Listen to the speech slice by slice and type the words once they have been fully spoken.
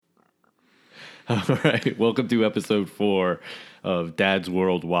All right, welcome to episode 4 of Dad's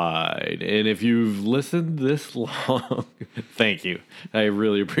Worldwide. And if you've listened this long, thank you. I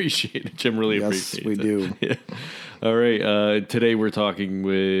really appreciate it. Jim really appreciates it. Yes, we do. Yeah. All right, today we're talking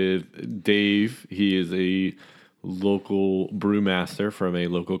with Dave. He is a local brewmaster from a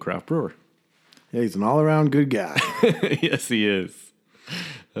local craft brewer. Yeah, he's an all-around good guy. Yes, he is.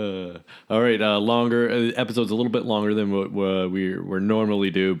 All right, longer episode's a little bit longer than what we normally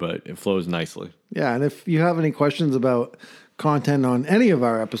do, but it flows nicely. Yeah, and if you have any questions about content on any of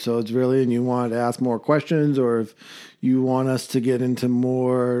our episodes, really, and you want to ask more questions, or if you want us to get into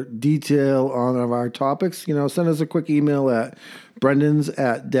more detail on our topics, send us a quick email at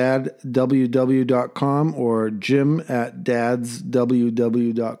brendans@dadww.com or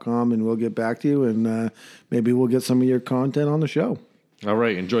jim@dadsww.com, and we'll get back to you, and maybe we'll get some of your content on the show. All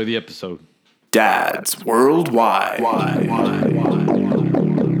right, enjoy the episode. Dad's Worldwide.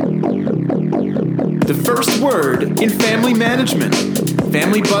 The first word in family management,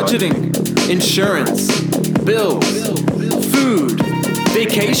 family budgeting, insurance, bills, food,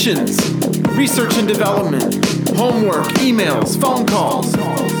 vacations, research and development, homework, emails, phone calls.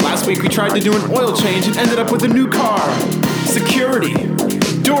 Last week we tried to do an oil change and ended up with a new car. Security.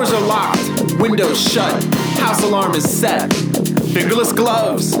 Doors are locked, windows shut, house alarm is set. Fingerless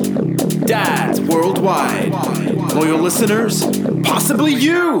gloves. Dad's Worldwide. Loyal listeners, possibly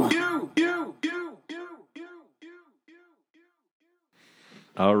you.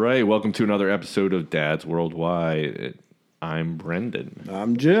 All right, welcome to another episode of Dad's Worldwide. I'm Brendan.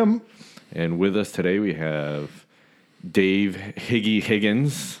 I'm Jim. And with us today we have Dave Higgy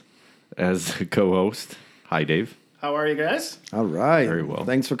Higgins as co-host. Hi, Dave. How are you guys? All right. Very well.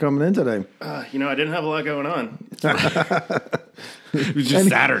 Thanks for coming in today. I didn't have a lot going on. It was just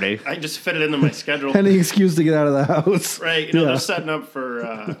Saturday. I just fit it into my schedule. Any excuse to get out of the house. Right. They're setting up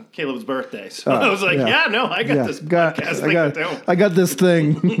for Caleb's birthday. So I was like, I got this podcast thing to do. I got this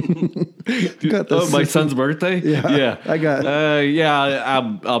thing. Oh, my son's birthday? Yeah. I got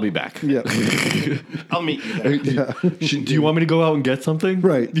I'll be back. Yeah. I'll meet you there. Do you want me to go out and get something?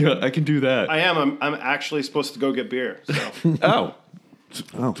 Right. Yeah, I can do that. I am. I'm actually supposed to go get beer. So.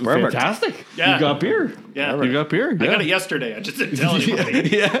 Oh, perfect. Fantastic. Yeah. You got beer. Yeah. You got beer? I got it yesterday. I just didn't tell anybody.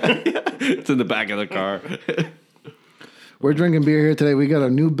 Yeah. It's in the back of the car. We're drinking beer here today. We got a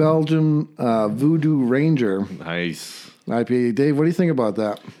New Belgium Voodoo Ranger Nice. IPA. Dave, what do you think about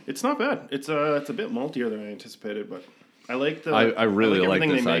that? It's not bad. It's a bit maltier than I anticipated, but I like the. I really like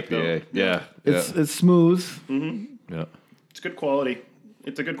everything this they make, IPA. though. Yeah. It's smooth. Yeah. It's good quality.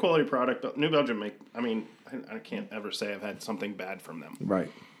 It's a good quality product. New Belgium I can't ever say I've had something bad from them. Right.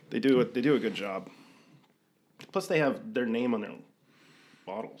 They do a good job. Plus, they have their name on their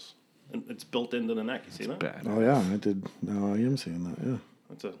bottles. And it's built into the neck. You see that? Bad. Oh, yeah, I did. No, I am seeing that, yeah.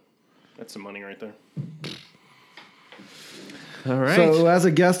 That's some money right there. All right. So, as a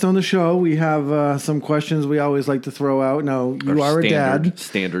guest on the show, we have some questions we always like to throw out. Now, you are a dad.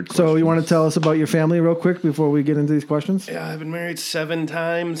 Standard So, you questions. want to tell us about your family real quick before we get into these questions? Yeah, I've been married 7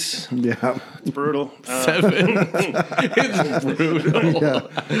 times. Yeah. It's brutal. 7. It's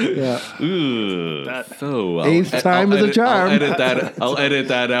brutal. Yeah. Ooh. That- Eighth time is a charm. I'll edit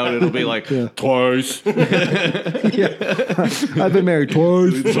that out. It'll be like twice. I've been married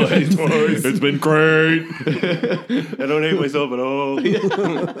twice. Twice. It's been great. I don't hate myself at all. I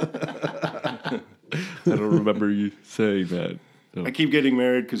don't remember you saying that. No. I keep getting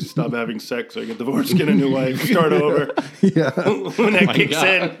married because you stop having sex. So I get divorced, get a new wife, start over. Yeah. When that kicks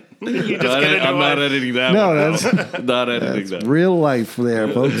in, you just get a new I'm wife. not editing that. No, one. that's Not editing that. real life there,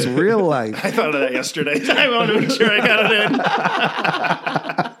 folks. Real life. I thought of that yesterday. I want to make sure I got it in.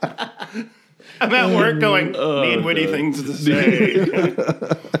 I'm at work going, need witty things to say.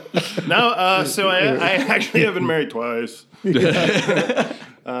 No, so I actually have been married twice.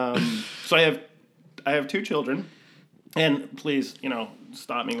 So I have 2 children. And please,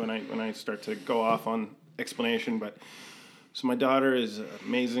 stop me when I start to go off on explanation. But so my daughter is an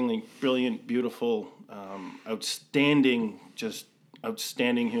amazingly brilliant, beautiful, outstanding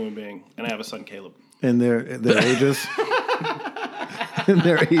human being, and I have a son, Caleb. And their ages. And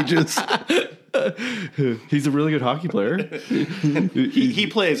their ages. He's a really good hockey player. He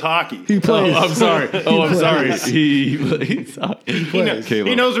plays hockey. He plays. I'm sorry. I'm sorry. He plays.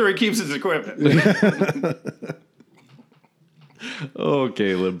 He knows where he keeps his equipment. Oh,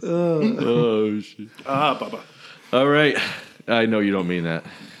 Caleb. Oh, shit. Bubba. All right. I know you don't mean that.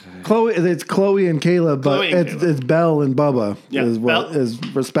 It's Chloe and Caleb, but Chloe and Caleb. it's Belle and Bubba Yeah, is Belle-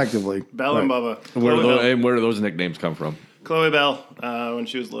 respectively. Belle and Bubba. Where Chloe Bell. do those nicknames come from? Chloe Bell, when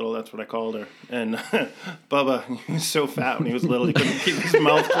she was little, that's what I called her. And Bubba, he was so fat when he was little, he couldn't keep his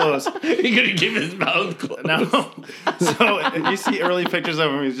mouth closed. He couldn't keep his mouth closed. No. So if you see early pictures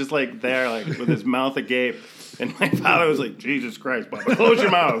of him, he's just like there, like with his mouth agape. And my father was like, Jesus Christ, Bubba, close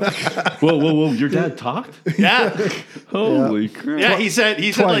your mouth. Whoa. Your dad talked? Yeah. Holy crap. Yeah, he said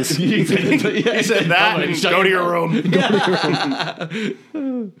like, he said that and go to your room.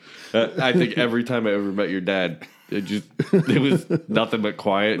 I think every time I ever met your dad, it was nothing but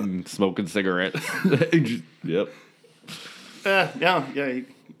quiet and smoking cigarettes. Yep. Yeah.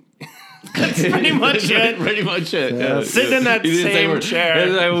 That's pretty much it. Pretty much it. Yeah. Sitting in that same chair.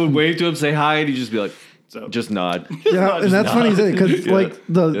 And I would wave to him, say hi, and he'd just be like, So. just nod. Yeah, and that's funny because like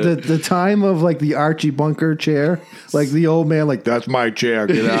the time of like the Archie Bunker chair, like the old man, like that's my chair,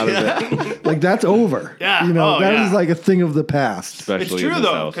 get out of it. Like that's over. Yeah. You know, that yeah. is like a thing of the past. Especially It's true in this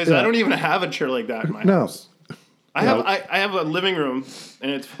though, house. because I don't even have a chair like that in my house. I have a living room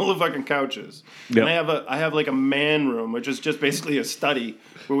and it's full of fucking couches. Yep. And I have like a man room, which is just basically a study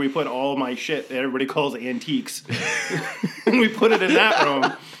where we put all my shit that everybody calls antiques. And we put it in that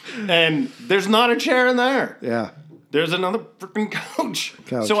room. And there's not a chair in there. Yeah. There's another freaking couch.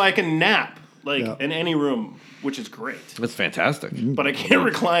 So I can nap in any room, which is great. That's fantastic. But I can't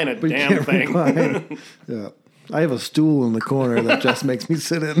recline a damn Can't thing. recline. Yeah. I have a stool in the corner that just makes me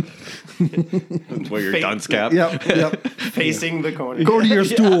sit in. Where your Fake- dunce cap. Yep. Facing the corner. Go to your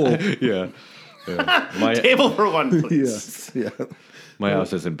stool. Yeah. My Table for one, please. Yeah. my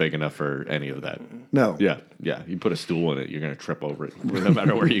house isn't big enough for any of that. No. Yeah. You put a stool in it, you're gonna trip over it, no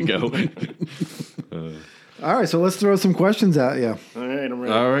matter where you go. All right, so let's throw some questions at you. All right, I'm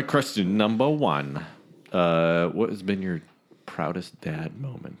ready. All right, question number 1. What has been your proudest dad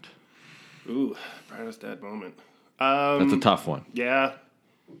moment? Ooh, proudest dad moment. That's a tough one. Yeah.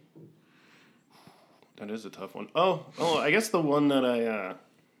 That is a tough one. Oh, I guess the one that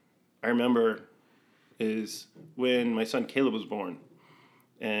I remember is when my son Caleb was born,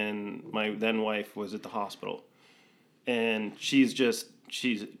 and my then wife was at the hospital, and she's just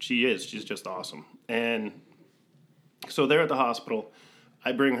awesome. And so they're at the hospital.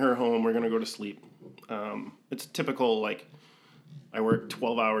 I bring her home. We're gonna go to sleep. It's typical, like, I work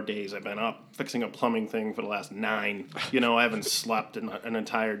 12-hour days. I've been up fixing a plumbing thing for the last 9. You know, I haven't slept an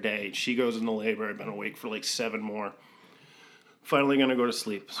entire day. She goes into labor. I've been awake for like 7 more. Finally gonna go to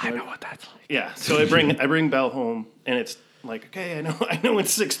sleep. So I know what that's like. Yeah. So I bring Belle home, and it's like, okay, I know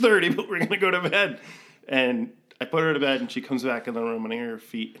it's 6:30, but we're gonna go to bed. And I put her to bed, and she comes back in the room, and I hear her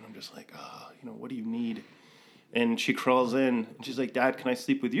feet, and I'm just like, what do you need? And she crawls in, and she's like, Dad, can I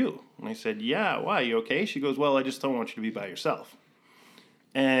sleep with you? And I said, yeah, why? You okay? She goes, well, I just don't want you to be by yourself.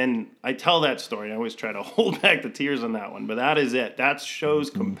 And I tell that story. I always try to hold back the tears on that one, but that is it. That shows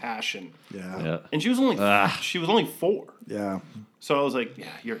compassion. Yeah. And she was only 4. Yeah. So I was like, yeah,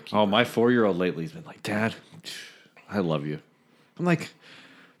 you're a keeper. Oh, my 4-year-old lately has been like, Dad, I love you. I'm like,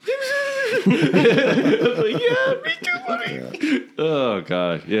 yeah, me too, buddy. Oh,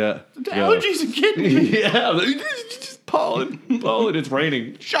 God, yeah. The allergies are getting me. Yeah, just pollen, it's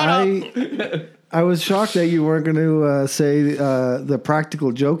raining. Shut up. I was shocked that you weren't going to say the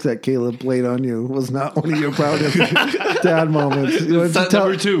practical joke that Caleb played on you was not one of your proudest dad moments.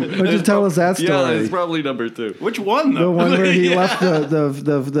 Number 2. Why don't you tell us that story? Yeah, it's probably number 2. Which one, though? The one where he left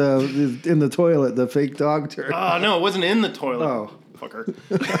the in the toilet, the fake dog turd. Oh, no, it wasn't in the toilet. Oh. Fucker.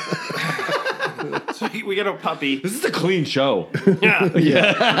 So we get a puppy. This is a clean show.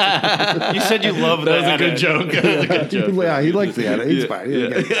 Yeah. You said you love that. That was a good joke. That was a good joke. Yeah, he likes the edit. He's fine.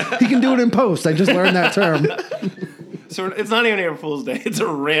 He can do it in post. I just learned that term. So it's not even April Fool's Day. It's a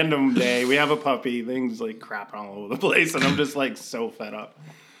random day. We have a puppy. Things like crapping all over the place, and I'm just like so fed up.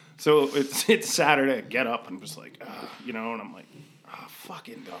 So it's Saturday. I get up. I'm just like, and I'm like,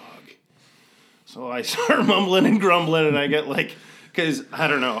 fucking dog. So I start mumbling and grumbling, and I get like, because I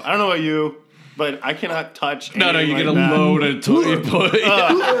don't know about you, but I cannot touch. No, you like get a that. load until you put.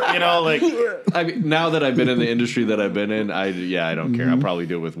 Like. I mean, now that I've been in the industry that I've been in, I don't care. I'll probably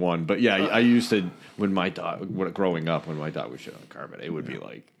do it with one. But yeah, I used to growing up when my dog would shit on the carpet, it would be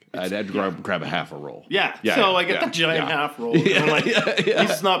like I'd grab a half a roll. Yeah. So I get the giant half roll. And I'm like,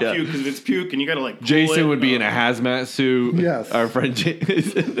 it's not puke because if it's puke and you got to like. Pull Jason it. would be in a hazmat suit. Yes. Our friend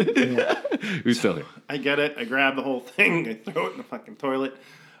Jason, who's still here. I get it. I grab the whole thing. I throw it in the fucking toilet.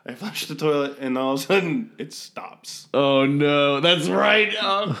 I flush the toilet, and all of a sudden, it stops. Oh, no. That's right.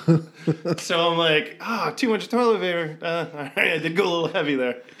 So I'm like, too much toilet paper. All right, I did go a little heavy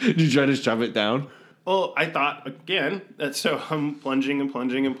there. Did you try to shove it down? Well, I thought, again, so I'm plunging and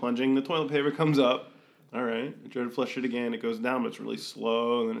plunging and plunging. The toilet paper comes up. All right. I try to flush it again. It goes down, but it's really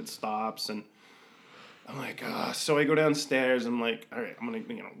slow, and then it stops. And I'm like, so I go downstairs. I'm like, all right, I'm going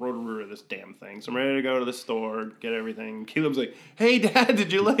to, Roto-Rooter this damn thing. So I'm ready to go to the store, get everything. Caleb's like, hey, Dad,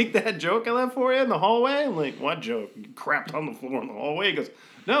 did you like that joke I left for you in the hallway? I'm like, what joke? You crapped on the floor in the hallway? He goes,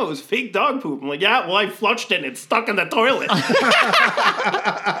 no, it was fake dog poop. I'm like, yeah, well, I flushed it and it's stuck in the toilet.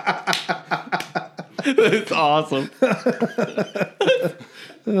 That's awesome.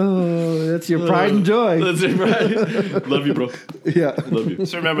 Oh, that's your pride and joy. That's it, right? Love you, bro. Yeah. Love you.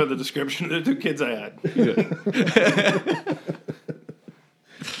 So remember the description of the 2 kids I had.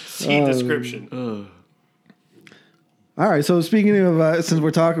 See description. All right. So speaking of, since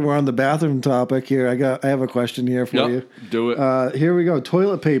we're on the bathroom topic here, I have a question here for you. Do it. Here we go.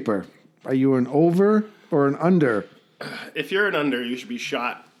 Toilet paper. Are you an over or an under? If you're an under, you should be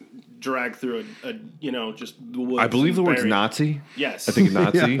shot, dragged through just the woods. I believe the word's buried. Nazi. Yes. I think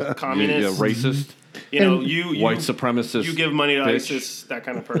Nazi. Communist. Yeah, racist. You white supremacist. You give money to bitch. ISIS, that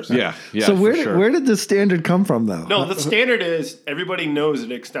kind of person. Yeah. So for sure. where did this standard come from, though? No, the standard is everybody knows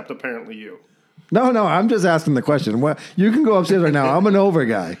it except apparently you. No, I'm just asking the question. Well, you can go upstairs right now. I'm an over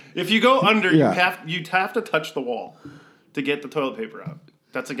guy. If you go under, Yeah. you'd have to touch the wall to get the toilet paper out.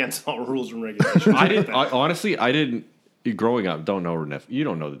 That's against all rules and regulations. Honestly, I didn't. Growing up, you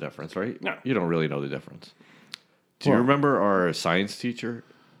don't know the difference, right? No. You don't really know the difference. Do you remember our science teacher?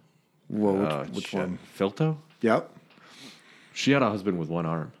 Whoa, which one? Filto? Yep. She had a husband with one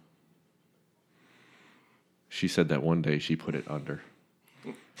arm. She said that one day she put it under.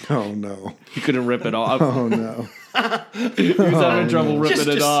 Oh, no. He couldn't rip it off. Oh, no. He was having trouble ripping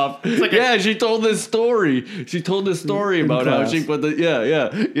it off. like she told this story. She told this story about how she put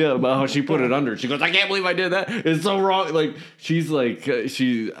about how she put it under. She goes, I can't believe I did that. It's so wrong. Like she was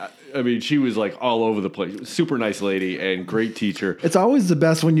like all over the place. Super nice lady and great teacher. It's always the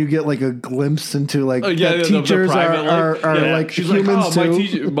best when you get like a glimpse into like that the teachers private life. are like she's humans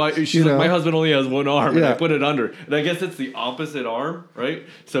too. She's like, my husband only has one arm, and I Yeah. put it under. And I guess it's the opposite arm, right?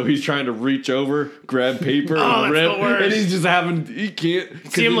 So he's trying to reach over, grab paper, and that's rip, the worst. and he's just he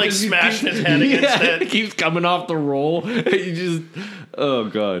can't. See him like smashing his head against it. It keeps coming off the roll. And you just, oh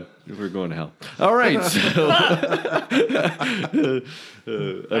God, we're going to hell. All right. So,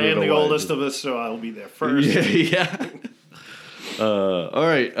 I am the oldest of us, so I'll be there first. Yeah. All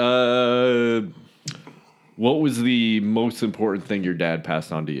right. What was the most important thing your dad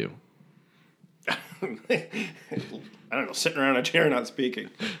passed on to you? I don't know, sitting around a chair not speaking.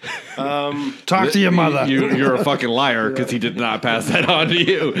 Talk to your mother. You're a fucking liar because he did not pass that on to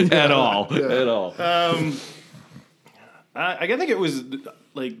you at all. At all. I think it was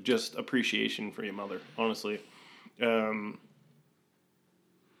like just appreciation for your mother, honestly.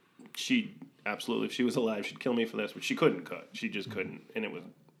 She absolutely, if she was alive, she'd kill me for this, but she couldn't cut. She just couldn't, and it was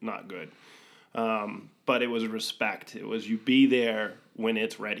not good. But it was respect. It was you be there when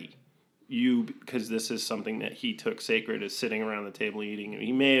it's ready. Because this is something that he took sacred, is sitting around the table eating.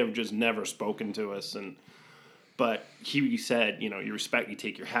 He may have just never spoken to us, but he said, you respect, you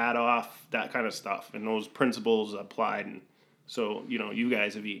take your hat off, that kind of stuff, and those principles applied. And so, you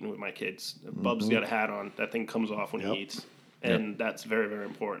guys have eaten with my kids. Bub's got a hat on; that thing comes off when he eats, and that's very, very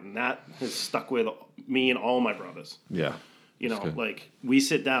important. That has stuck with me and all my brothers. Yeah, like we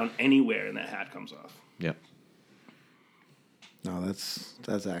sit down anywhere, and that hat comes off. Yeah. No,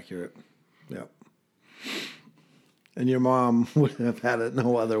 that's accurate. Yep. And your mom would have had it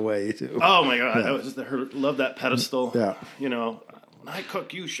no other way too. Oh my God, that was love that pedestal. Yeah. When I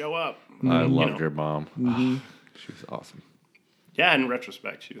cook, you show up. I loved your mom. Mm-hmm. She was awesome. Yeah, in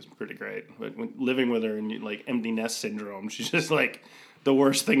retrospect, she was pretty great. But when living with her and like empty nest syndrome, she's just like the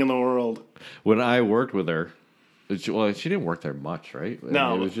worst thing in the world. When I worked with her, she didn't work there much, right?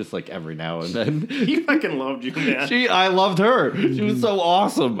 No. It was just like every now and then. He fucking loved you, man. I loved her. She was so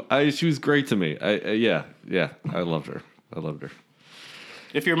awesome. She was great to me. I loved her. I loved her.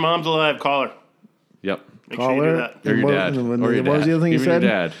 If your mom's alive, call her. Yep. Make sure you do that. Or your dad. What was the other thing you said?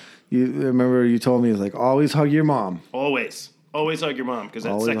 Your dad. You remember you told me it's like always hug your mom. Always hug your mom, because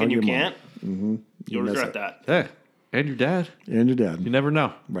that Always second hug you your can't, you'll miss regret it. that. Yeah. And your dad. And your dad. You never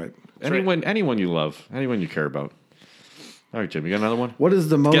know. Right. Anyone you love, anyone you care about. All right, Jim, you got another one? What is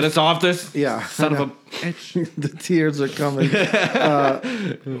the most... Get us off this? Yeah. Son of a bitch. The tears are coming.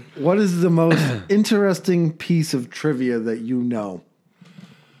 What is the most interesting piece of trivia that you know?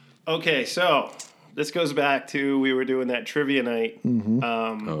 Okay, so this goes back to we were doing that trivia night.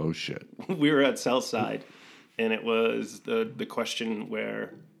 Oh, shit. We were at Southside, and it was the question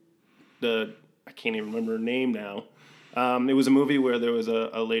where I can't even remember her name now. It was a movie where there was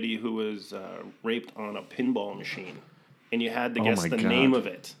a lady who was raped on a pinball machine, and you had to guess the name of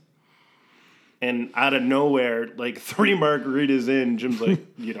it. And out of nowhere, like 3 margaritas in, Jim's like,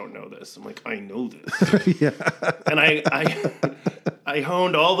 "You don't know this." I'm like, "I know this." Yeah. And I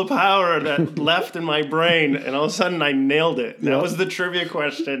honed all the power that left in my brain, and all of a sudden I nailed it. And that was the trivia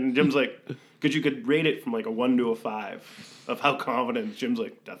question. And Jim's like, because you could rate it from like a 1 to a 5 of how confident. Jim's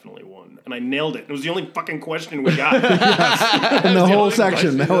like, definitely 1. And I nailed it. It was the only fucking question we got. In the whole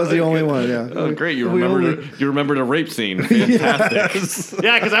section, that was the only one. Yeah. Oh, great! You remembered a rape scene. Fantastic.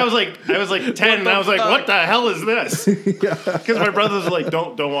 Yeah, because I was like 10, and I was like, what the hell is this? Because my brothers were like,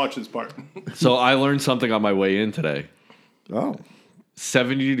 don't watch this part. So I learned something on my way in today. Oh.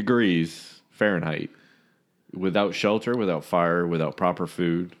 70 degrees Fahrenheit, without shelter, without fire, without proper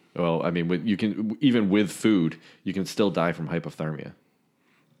food. Well, I mean, you can even with food, you can still die from hypothermia.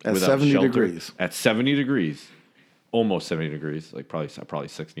 At Without 70 shelter. degrees. At 70 degrees, almost 70 degrees, like probably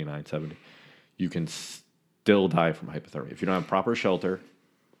 69, 70, you can still die from hypothermia. If you don't have proper shelter.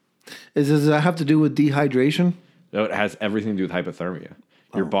 Does that have to do with dehydration? No, it has everything to do with hypothermia.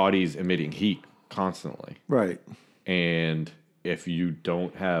 Your body's emitting heat constantly. Right. And if you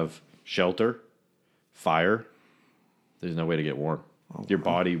don't have shelter, fire, there's no way to get warm. Your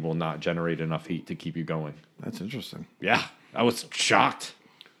body will not generate enough heat to keep you going. That's interesting. Yeah, I was shocked.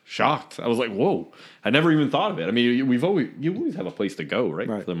 I was like, whoa. I never even thought of it. I mean, you always have a place to go, right?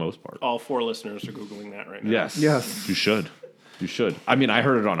 For the most part. All 4 listeners are Googling that right now. Yes. You should. I mean, I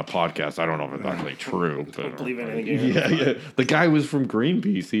heard it on a podcast. I don't know if it's actually true. But Don't believe anything. yeah. The guy was from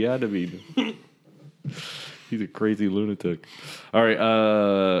Greenpeace. He had to be. He's a crazy lunatic. All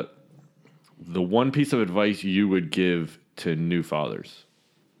right. The one piece of advice you would give to new fathers.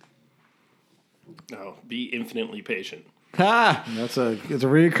 No, be infinitely patient. Ha! It's a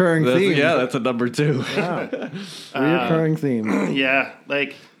reoccurring theme. Yeah, that's a number 2. Yeah. Reoccurring theme. Yeah,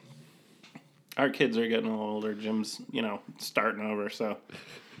 like our kids are getting a little older. Jim's, starting over. So,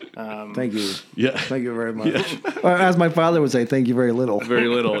 Thank you. Yeah. Thank you very much. Or as my father would say, thank you very little. Very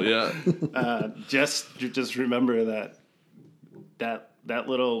little, yeah. just remember that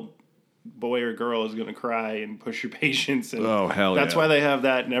little boy or girl is going to cry and push your patience. And Oh, hell that's yeah. why they have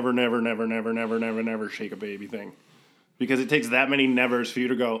that never shake a baby thing. Because it takes that many nevers for you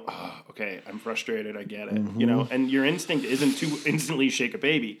to go, oh, okay, I'm frustrated, I get it. And your instinct isn't to instantly shake a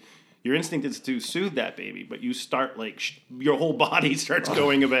baby. Your instinct is to soothe that baby, but you start your whole body starts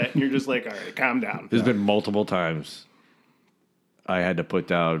going a bit, and you're just like, all right, calm down. There's been multiple times I had to put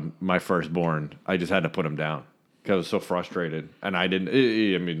down my firstborn. I just had to put him down because I was so frustrated. And I didn't,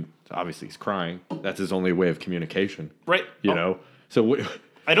 I mean, obviously he's crying. That's his only way of communication. Right. You know? So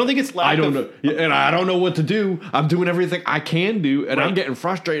I don't think it's lack I don't know. And I don't know what to do. I'm doing everything I can do, and Right. I'm getting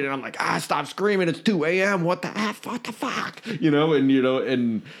frustrated. I'm like, stop screaming. It's 2 a.m. What the F? What the fuck?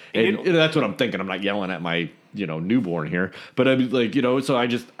 And that's what I'm thinking. I'm not yelling at my, newborn here. But I'm like, so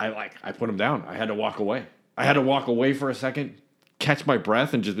I put him down. I had to walk away. I had to walk away for a second, catch my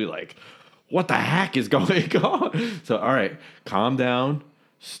breath, and just be like, what the heck is going on? So, all right, calm down.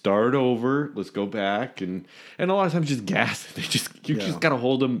 Start over. Let's go back, and a lot of times just gas. You just gotta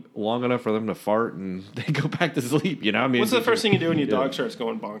hold them long enough for them to fart, and they go back to sleep. I mean, What's the first thing you do when your dog starts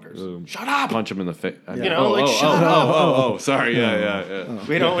going bonkers? Shut up! Punch him in the face. Shut up! Sorry. Yeah.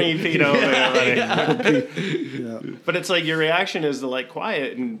 We don't need Pito. But it's like your reaction is to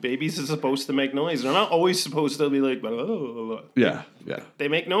quiet, and babies are supposed to make noise. They're not always supposed to be like, blah, blah, blah, blah. Yeah. They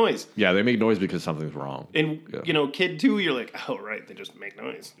make noise. Yeah, they make noise because something's wrong. And kid too, you're like, oh right, they just make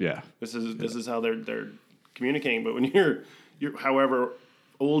noise. Yeah. This is how they're communicating. But when you're however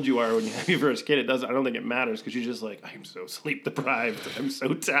old you are when you have your first kid, I don't think it matters because you're just like, I'm so sleep deprived. I'm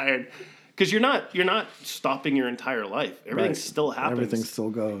so tired. Because you're not stopping your entire life. Everything still happens. Everything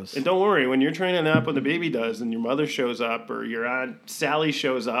still goes. And don't worry, when you're trying to nap when the baby does and your mother shows up or your Aunt Sally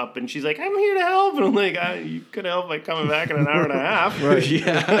shows up and she's like, I'm here to help. And I'm like, you could help by coming back in an hour and a half. Right.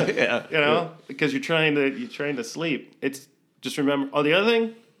 Yeah. Because you're trying to sleep. It's just remember, the other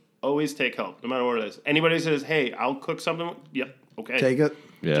thing, always take help, no matter what it is. Anybody says, hey, I'll cook something. Yep. Okay. Take it.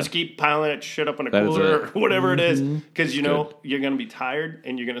 Yeah. Just keep piling that shit up in a That is cooler or it. whatever it is. Because you're going to be tired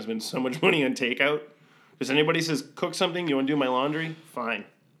and you're going to spend so much money on takeout. If anybody says, cook something, you want to do my laundry? Fine.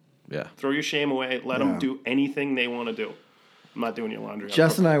 Yeah. Throw your shame away. Let them do anything they want to do. I'm not doing your laundry.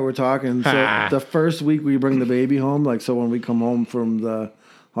 Jess and I were talking. So the first week we bring the baby home, so when we come home from the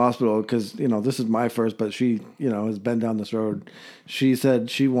hospital, because, this is my first, but she, has been down this road. She said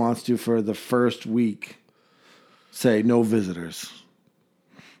she wants to, for the first week, say no visitors.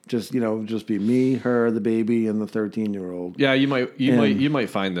 Just be me, her, the baby, and the 13-year-old. Yeah, you might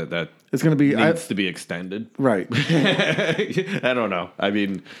find that It's going to be needs to be extended. Right. I don't know. I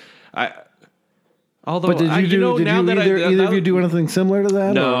mean, Although, But did you do? Did now you that either of you do anything similar to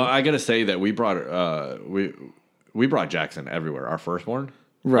that? No, or? I gotta say that we brought we brought Jackson everywhere. Our firstborn,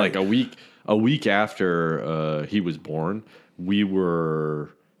 Right. Like a week after he was born, we were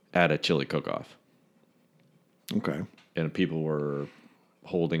at a chili cook-off, Okay. and people were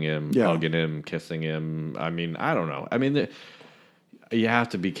holding him, Yeah. hugging him, kissing him. I mean, I don't know. I mean, you have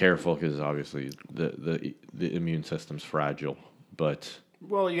to be careful because obviously the immune system's fragile, but.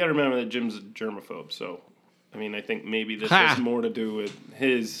 Well, you got to remember that Jim's a germaphobe, so I mean, I think maybe this Ha! has more to do with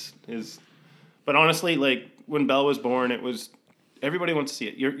his. But honestly, like when Belle was born, it was everybody wants to see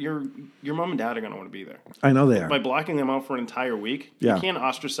it. Your mom and dad are gonna want to be there. I know they are. By blocking them out for an entire week, Yeah. you can't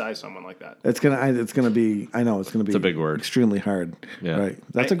ostracize someone like that. It's gonna be. I know it's gonna be. It's a big word. Extremely hard. Yeah. Right.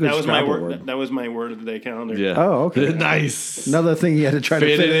 That's a good That was my Scrabble word. That was my word of the day calendar. Yeah. Oh, okay. Nice. Another thing you had to try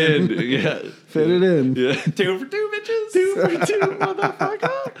Fit to it in. Yeah. Fit it in. Yeah. 2 for 2, bitches. 2 for 2,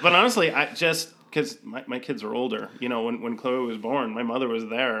 motherfucker. But honestly, I just because my kids are older. You know, when Chloe was born, my mother was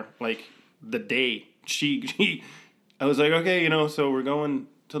there like the day she. I was like, okay, you know, so we're going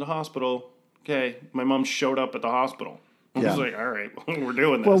to the hospital. Okay, my mom showed up at the hospital. I was Yeah. like, all right, we're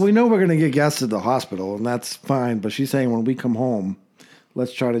doing this. Well, we know we're gonna get guests at the hospital, and that's fine. But she's saying when we come home,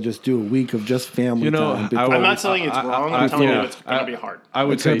 let's try to just do a week of just family You know, time. I before- I'm not saying it's wrong. I'm telling you yeah. it's going to be hard. I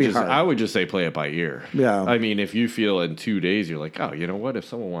would It's gonna say be just, hard. I would just say play it by ear. Yeah. I mean, if you feel in 2 days you're like, oh, you know what? If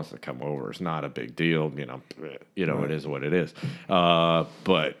someone wants to come over, it's not a big deal. You know, it is what it is.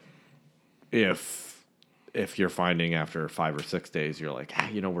 But if you're finding after 5 or 6 days, you're like,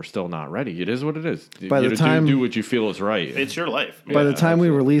 we're still not ready. It is what it is. By the time- do what you feel is right. It's your life. By the time we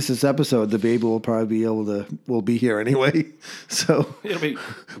release this episode, the baby will probably will be here anyway. So It'll be.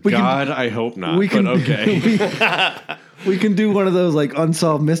 God, I hope not. we can- but okay. we can do one of those like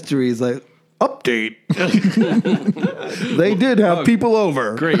unsolved mysteries, like update. They did have people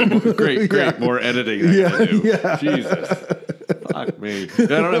over. Great. Yeah. More editing. I gotta do. yeah. Jesus. Fuck me. I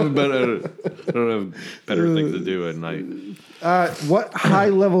don't have better things to do at night. What high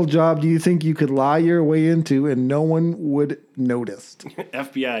level job do you think you could lie your way into and no one would notice?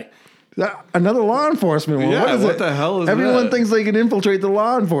 FBI. Another law enforcement one. Yeah, what is what it? the hell is Everyone that? thinks they can infiltrate the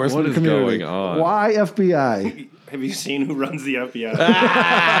law enforcement What is community. going on? Why FBI? Have you seen who runs the FBI?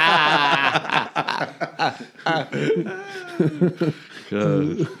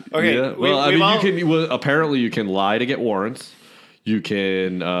 God. Okay, Yeah. we- Well, I we've mean, all- apparently you can lie to get warrants. You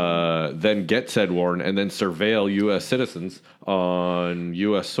can then get said warrant and then surveil U.S. citizens on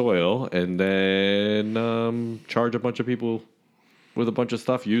U.S. soil and then charge a bunch of people with a bunch of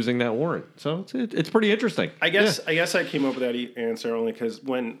stuff using that warrant. So it's pretty interesting. I guess I came up with that answer only because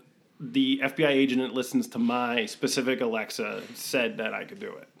when the FBI agent that listens to my specific Alexa said that I could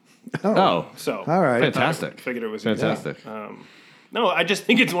do it. Oh, So All right. fantastic. I figured it was Fantastic. No, I just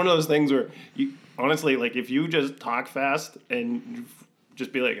think it's one of those things where you honestly, like, if you just talk fast and you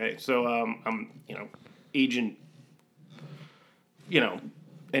just be like, hey, so I'm agent,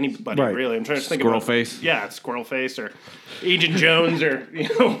 anybody Right. really. I'm trying to think Squirrel about face. Yeah, Squirrel Face or Agent Jones or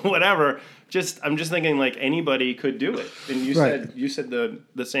whatever. I'm just thinking like anybody could do it. And you said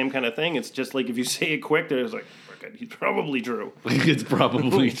the same kind of thing. It's just like if you say it quick, there's like, he's probably true. It's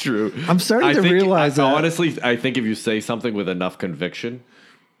probably true. I'm starting to realize that. Honestly, I think if you say something with enough conviction,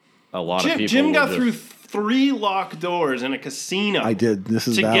 a lot of people. Jim got will through just- 3 locked doors in a casino. I did. This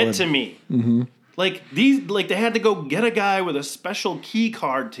is to valid. get to me. Mm-hmm. Like they had to go get a guy with a special key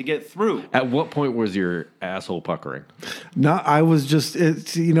card to get through. At what point was your asshole puckering? No, I was just.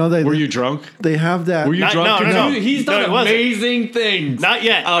 They Were you drunk? They have that. Were you Not- drunk? no. He's No, done it wasn't. amazing things. Not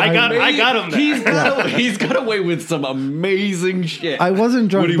yet. I got him there. He's got away with some amazing shit. I wasn't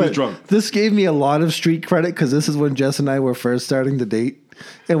drunk, When he but was drunk. this gave me a lot of street credit because this is when Jess and I were first starting to date,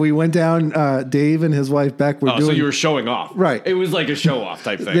 and we went down. Dave and his wife Beck were doing. So you were showing off, Right. It was like a show off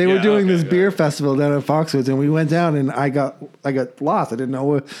type thing. They were Yeah, doing okay, this yeah. beer festival down at Foxwoods, and we went down, and I got lost. I didn't know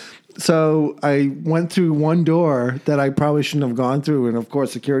where. So I went through one door that I probably shouldn't have gone through, and of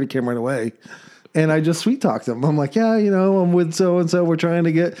course security came right away. And I just sweet talked them. I'm like, yeah, I'm with so and so. We're trying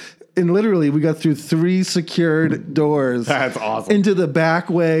to get. And literally, we got through 3 secured doors. That's awesome. Into the back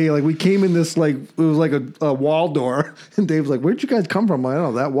way. Like, we came in this, like, it was like a wall door. And Dave's like, where'd you guys come from? I don't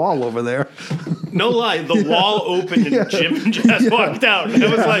know, that wall over there. No lie, the wall opened and Jim and Jess walked out. And it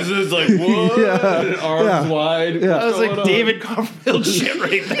was like, what? Yeah. Arms Yeah. wide. Yeah. I was What's like going on? David Copperfield shit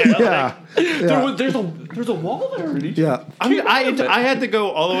right there. Yeah. There's a wall there. Yeah. I had to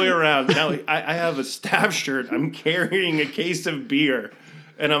go all the way around. Now I have a staff shirt. I'm carrying a case of beer.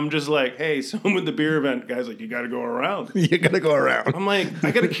 And I'm just like, hey, someone with the beer event. Guy's like, you got to go around. You gotta go around. I'm like, I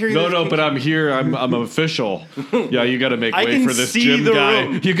got to carry No, but I'm here. I'm official. Yeah, you got to make I way can for this see gym the guy.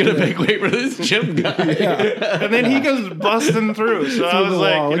 room. You got to make way for this gym guy. And then he goes busting through. So I was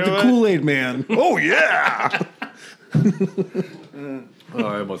like, you know the what? Kool-Aid man. Oh yeah. Oh,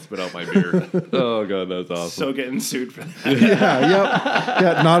 I almost spit out my beer. Oh god, that's awesome. So getting sued for that.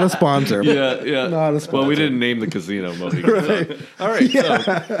 Yeah, not a sponsor. Yeah. Not a Well, we sponsor. didn't name the casino. Mohegan. Right. All right.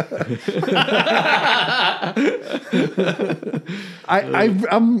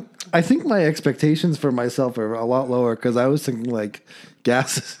 I think my expectations for myself are a lot lower because I was thinking like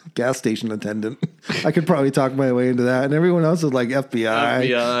gas station attendant. I could probably talk my way into that, and everyone else is like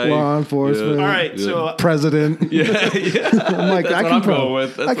FBI. Law enforcement. All right, so President. Yeah. I'm like, That's what I'm going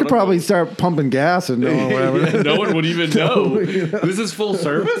with. That's I could what I'm probably start pumping gas and no one whatever. Yeah, no one would even know. This is full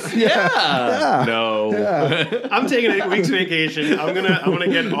service? Yeah. No. I'm taking a week's vacation. I'm gonna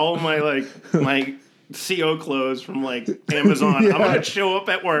get all of my CO clothes from like Amazon. I'm gonna show up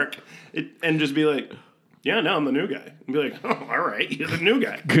at work and just be like, yeah, no, I'm the new guy. And be like, oh, all right, you're the new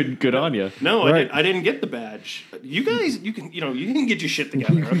guy. Good on you. No, Right. I didn't get the badge. You guys, you can get your shit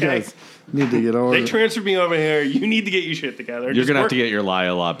together, okay? guys need to get over They it. transferred me over here. You need to get your shit together. You're Just gonna have work- to get your lie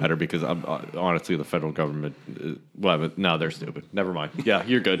a lot better because I'm honestly the federal government. But no, they're stupid. Never mind. Yeah,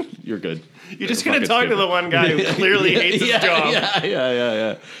 you're good. You're good. You're just They're gonna talk fucking to the one guy who clearly hates his job.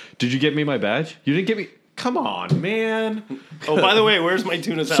 Yeah. Did you get me my badge? You didn't get me. Come on, man. Oh, by the way, where's my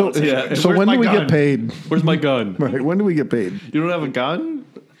tuna salad? So, sandwich? so Where's when my do we gun? get paid? Where's my gun? Right. When do we get paid? You don't have a gun?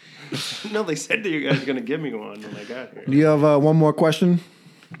 No, they said that you guys were gonna give me one when I got here. Do you have one more question?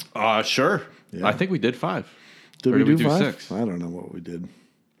 Sure. I think we did 5. Did Or we did we do do 5? 6? I don't know what we did.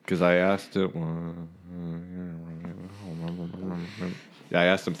 Because I asked it. Yeah, I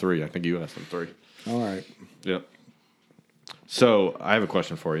asked him 3. I think you asked him 3. All right. Yep. So I have a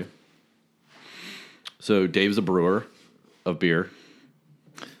question for you. So Dave's a brewer of beer.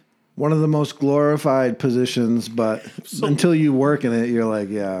 One of the most glorified positions, but until you work in it, you're like,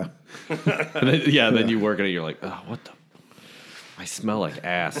 yeah. And then you work in it, you're like, oh, what the? I smell like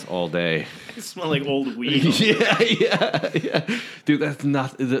ass all day. I smell like old weed. Yeah. Dude, that's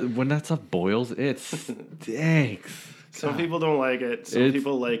not, when that stuff boils, it stinks. Some people don't like it. Some It's-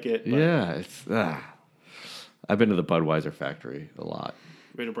 people like it. But Yeah, it's, I've been to the Budweiser factory a lot.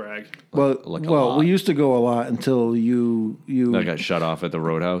 way to brag. Well, like a lot. we used to go a lot until you I got shut off at the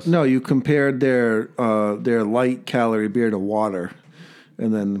Roadhouse. no, you compared their light calorie beer to water,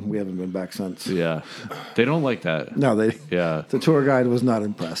 and then we haven't been back since. Yeah. They don't like that. No, Yeah. the tour guide was not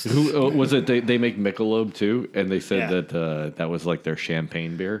impressed. Who was it? They make Michelob too, and they said Yeah. that that was like their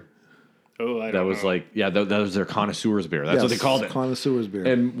champagne beer. Oh, I don't That was know. like, yeah, that was their connoisseur's beer. That's what they Yes, called it. Connoisseur's beer.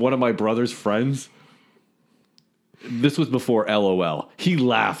 And one of my brother's friends, this was before LOL. He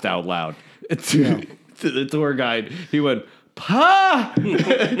laughed out loud to the tour guide. He went, "Pa!"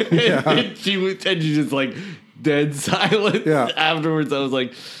 and she just like dead silent. Yeah. Afterwards, I was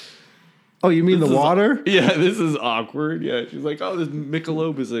like, oh, you mean the This is- water? "Yeah, this is awkward." Yeah, she's like, "Oh, this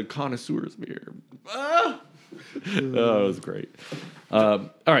Michelob is a connoisseur's beer." Ah! Oh, it was great. All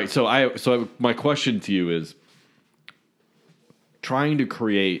right, so my question to you is, trying to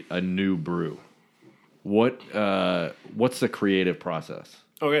create a new brew. What's the creative process?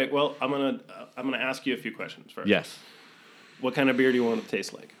 Okay, well, I'm gonna ask you a few questions first. Yes, What kind of beer do you want it to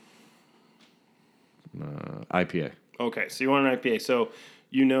taste like? IPA. Okay, so you want an IPA. So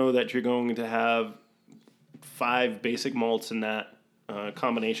you know that you're going to have 5 basic malts in that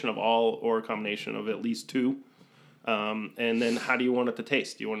combination of all or a combination of at least 2. And then how do you want it to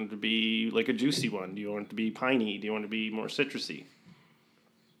taste? Do you want it to be like a juicy one? Do you want it to be piney? Do you want it to be more citrusy?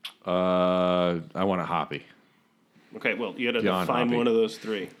 I want a hoppy. Okay, well, you got to Beyond find hoppy. one of those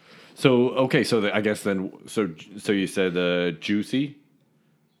 3. So okay, I guess then so you said juicy,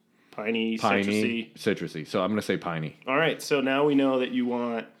 Piney, piney, citrusy. citrusy. So I'm gonna say piney. All right, so now we know that you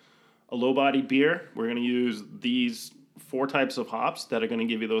want a low body beer. We're going to use these 4 types of hops that are going to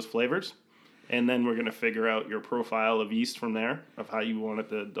give you those flavors. And then we're going to figure out your profile of yeast from there, of how you want it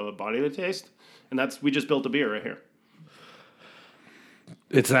the body to taste. And we just built a beer right here.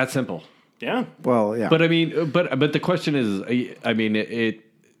 It's that simple. Yeah. Well, yeah. But I mean, but the question is, I mean,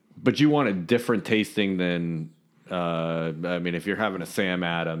 but you want a different tasting than, I mean, if you're having a Sam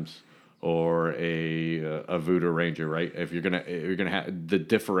Adams or a Voodoo Ranger, right? If you're gonna have to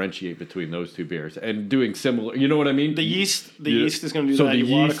differentiate between those 2 beers and doing similar, you know what I mean? The yeast is going to do so that. the Your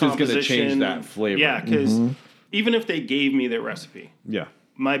water yeast is gonna composition. change that flavor. Yeah, because even if they gave me their recipe, Yeah.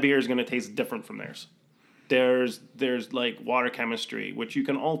 my beer is going to taste different from theirs. There's like water chemistry, which you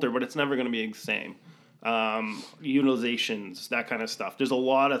can alter, but it's never going to be the same. utilizations, that kind of stuff. There's a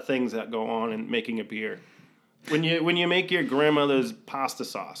lot of things that go on in making a beer. When you make your grandmother's pasta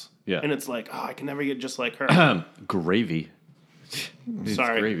sauce, and it's like, oh, I can never get just like her. Gravy.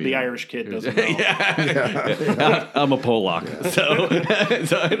 Sorry, gravy, the Irish kid doesn't know. I'm a Polak, so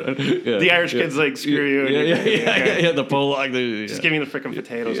I don't, The Irish kid's like, screw you. Yeah, the Polak. Just give me the freaking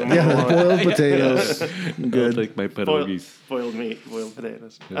potatoes. Yeah, boiled potatoes. I'll take my pierogies. Boiled meat, boiled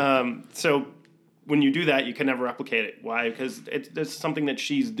potatoes. So when you do that, you can never replicate it. Why? Because it's something that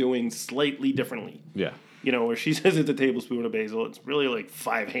she's doing slightly differently. Yeah. You know, where she says it's a tablespoon of basil, it's really like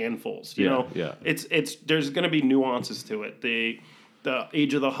 5 handfuls. You know, it's there's going to be nuances to it. The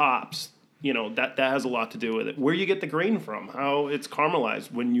age of the hops, you know, that has a lot to do with it. Where you get the grain from, how it's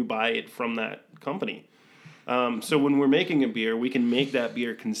caramelized when you buy it from that company. So when we're making a beer, we can make that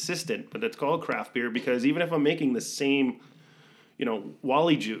beer consistent, but it's called craft beer because even if I'm making the same, you know,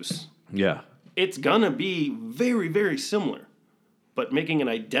 Wally juice, it's gonna be very, very similar. But making it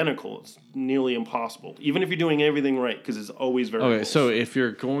identical is nearly impossible, even if you're doing everything right, because it's always very close. So if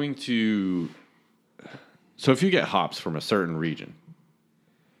you're going to... So if you get hops from a certain region,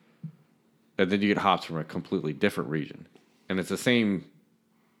 and then you get hops from a completely different region, and it's the same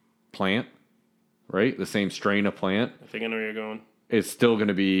plant, right? The same strain of plant. I think I know where you're going. It's still going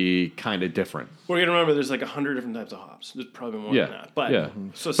to be kind of different. We're going to remember there's like 100 different types of hops. There's probably more than that. But,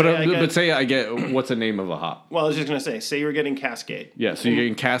 so say I get, what's the name of a hop? Well, I was just going to say you're getting Cascade. Yeah, so you're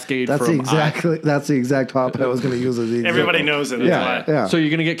getting Cascade that's from... That's the exact hop I was going to use as the example. Everybody knows it. Yeah. So you're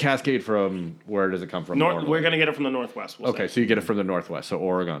going to get Cascade from, where does it come from? We're going to get it from the Northwest. So you get it from the Northwest, so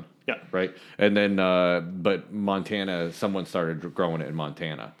Oregon. Yeah. Right? And then, but Montana, someone started growing it in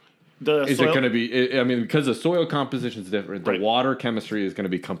Montana. Is it going to be? I mean, because the soil composition is different, the water chemistry is going to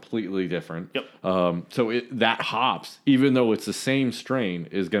be completely different. Yep. So that hops, even though it's the same strain,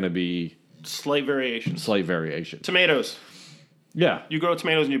 is going to be slight variation. Tomatoes. Yeah. You grow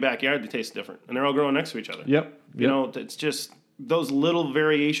tomatoes in your backyard; they taste different, and they're all growing next to each other. Yep. You know, it's just those little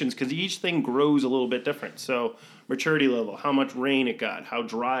variations because each thing grows a little bit different. So maturity level, how much rain it got, how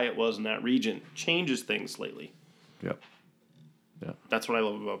dry it was in that region, changes things slightly. Yep. Yeah. That's what I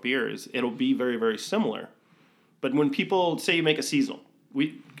love about beer is it'll be very, very similar. But when people say you make a seasonal,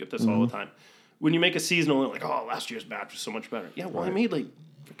 we get this all the time. When you make a seasonal, they're like, oh, last year's batch was so much better. Yeah, well, I made like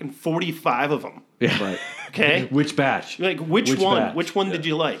freaking 45 of them. Yeah. Right. Okay? Which batch? Like, which one? Batch? Which one did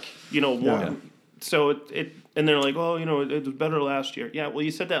you like? You know, one. So it and they're like, oh, you know, it was better last year. Yeah, well,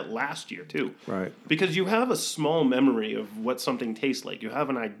 you said that last year too. Right. Because you have a small memory of what something tastes like. You have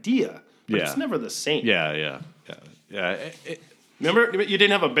an idea, but it's never the same. Yeah. Remember, you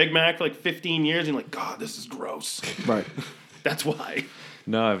didn't have a Big Mac for like 15 years, and you're like, God, this is gross. Right. That's why.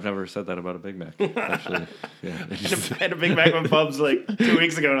 No, I've never said that about a Big Mac, actually. Yeah. I had a Big Mac from Pubs like 2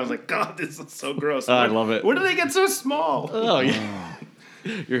 weeks ago, and I was like, God, this is so gross. I love it. Where did they get so small? Oh, yeah.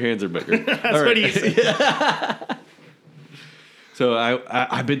 Your hands are bigger. That's what he said. So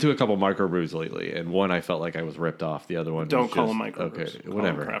I've been to a couple microbrews lately, and one I felt like I was ripped off. The other one Don't was call just, them microbrews. Okay, call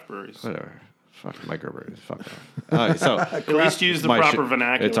whatever. Them craft breweries. Whatever. Fuck microbrews. Fuck off. All right, so at least use the proper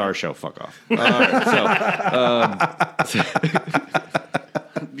vernacular. It's our show. Fuck off. All right, so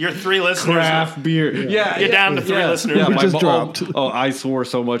your 3 listeners. Craft beer. Yeah, you're down to 3 listeners. Yeah, just dropped. Oh, I swore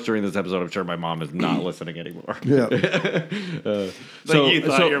so much during this episode. I'm sure my mom is not listening anymore. Yeah. You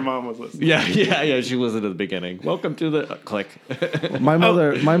thought your mom was listening. Yeah. She listened to the beginning. Welcome to the click. My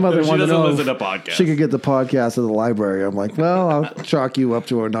mother wanted to know listen to podcasts. She could get the podcast at the library. I'm like, well, I'll chalk you up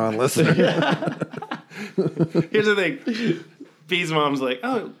to a non-listener. Here's the thing. B's mom's like,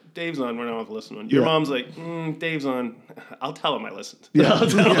 oh, Dave's on. We're not listening. Your mom's like, Dave's on. I'll tell him I listened. Yeah. I'll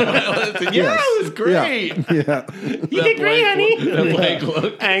tell him I listened. Yeah, it was great. Yeah. You did great, honey. That blank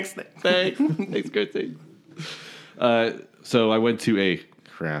look. Thanks. Thanks, Christy. So I went to a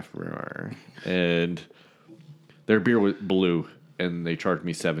craft brewer, and their beer was blue, and they charged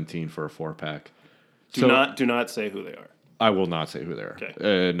me $17 for a 4-pack. Do not say who they are. I will not say who they are.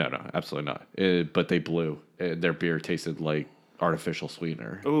 Okay. No, absolutely not. But they blew. Their beer tasted like artificial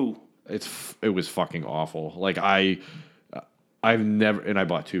sweetener. Ooh. It was fucking awful. Like I've never, and I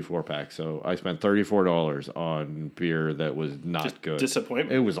bought 2 4-packs, so I spent $34 on beer that was not good.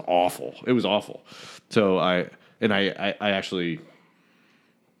 Disappointment. It was awful. So I actually,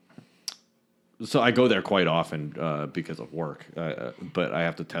 so I go there quite often because of work, but I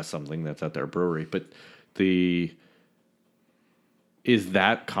have to test something that's at their brewery. But is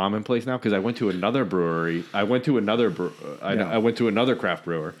that commonplace now? Because I went to another brewery. I went to another craft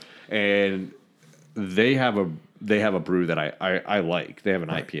brewer, and they have a brew that I like. They have an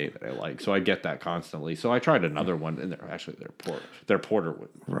IPA that I like, so I get that constantly. So I tried another one, and their porter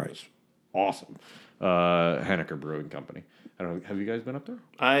was awesome. Henniker Brewing Company. I don't know, have you guys been up there?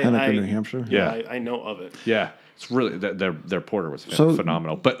 Henniker, New Hampshire. Yeah. I know of it. Yeah, it's really their porter was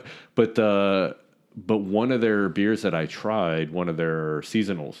phenomenal. But one of their beers that I tried, one of their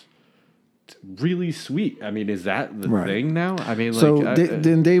seasonals, really sweet. I mean, is that the thing now? I mean,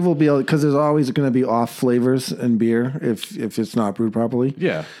 then Dave will be able, because there's always going to be off flavors in beer if it's not brewed properly.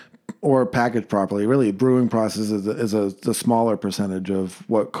 Yeah. Or packaged properly. Really, brewing process is the smaller percentage of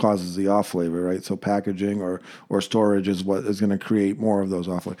what causes the off flavor, right? So packaging or storage is what is going to create more of those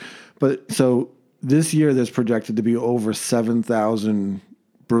off flavors. But so this year, there's projected to be over 7,000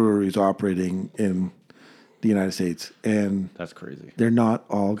 breweries operating in the United States, and that's crazy. They're not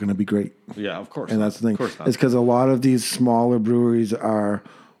all going to be great. Yeah, of course. And not. that's the thing. Of course not. It's because a lot of these smaller breweries are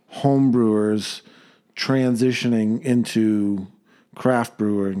home brewers transitioning into craft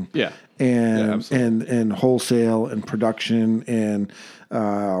brewing, and wholesale and production, and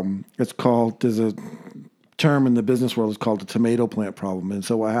it's called, there's a term in the business world, it's called the tomato plant problem. And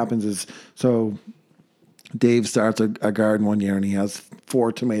so what happens is, Dave starts a garden one year and he has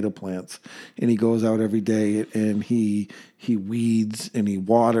 4 tomato plants, and he goes out every day and he weeds and he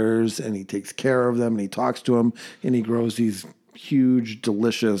waters and he takes care of them and he talks to them and he grows these huge,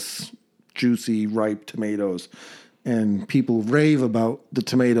 delicious, juicy, ripe tomatoes. And people rave about the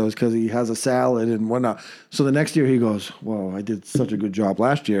tomatoes because he has a salad and whatnot. So the next year he goes, well, I did such a good job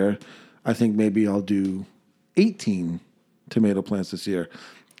last year. I think maybe I'll do 18 tomato plants this year.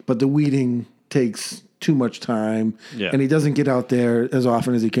 But the weeding takes too much time, and he doesn't get out there as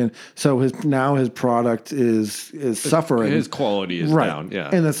often as he can. So his product is suffering. His quality is down.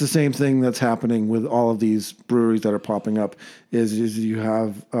 Yeah, and that's the same thing that's happening with all of these breweries that are popping up. Is you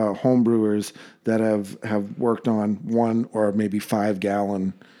have home brewers that have worked on 1 or maybe 5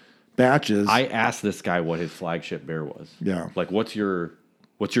 gallon batches. I asked this guy what his flagship beer was. Yeah, like what's your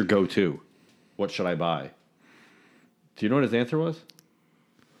go-to? What should I buy? Do you know what his answer was?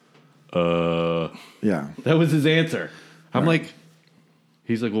 Yeah. That was his answer. I'm like,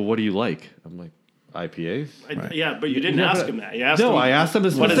 he's like, well, what do you like? I'm like, IPAs? Yeah, but you didn't ask him that. You asked him, I asked him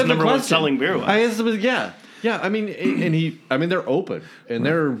a specific what his number question. one selling beer was. I asked him, yeah. I mean, they're open and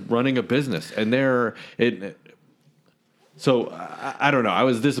they're running a business and so I don't know. I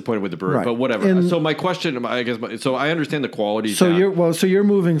was disappointed with the brewery, but whatever. And so my question, I guess, so I understand the quality. So you're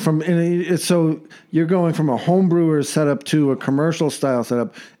moving from, so you're going from a home brewer setup to a commercial style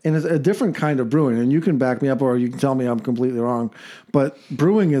setup, and it's a different kind of brewing. And you can back me up, or you can tell me I'm completely wrong. But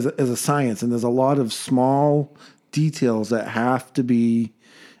brewing is a science, and there's a lot of small details that have to be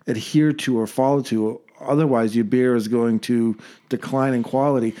adhered to or followed to. Otherwise, your beer is going to decline in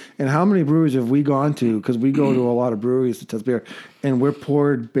quality. And how many breweries have we gone to? Because we go to a lot of breweries to test beer, and we're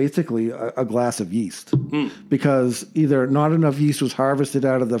poured basically a glass of yeast because either not enough yeast was harvested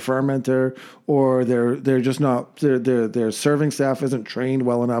out of the fermenter, or they're just not their serving staff isn't trained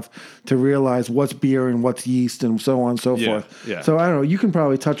well enough to realize what's beer and what's yeast and so on and so forth. Yeah. So I don't know. You can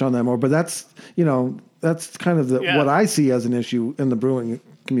probably touch on that more, but that's kind of what I see as an issue in the brewing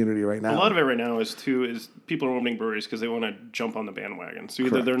community right now. A lot of it right now is people are opening breweries because they want to jump on the bandwagon. So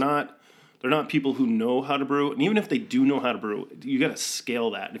either they're not people who know how to brew, and even if they do know how to brew, you got to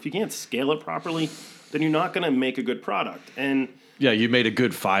scale that. If you can't scale it properly, then you're not going to make a good product. And you made a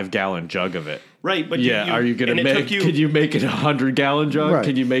good 5-gallon jug of it. Right, but are you going to make? Could you make it a 100-gallon jug? Right.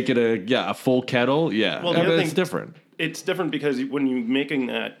 Can you make it a full kettle? Yeah, well, it's different. It's different because when you're making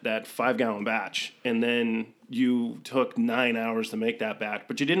that 5-gallon batch, and then you took 9 hours to make that batch,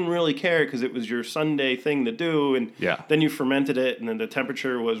 but you didn't really care because it was your Sunday thing to do, and then you fermented it, and then the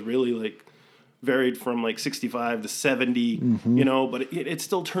temperature was really varied from 65 to 70, but it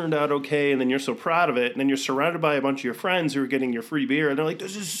still turned out okay, and then you're so proud of it, and then you're surrounded by a bunch of your friends who are getting your free beer, and they're like,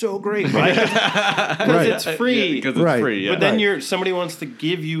 this is so great, right? Because it's free. Because it's free, But then somebody wants to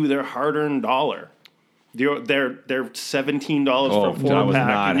give you their hard-earned dollar. They're $17 for a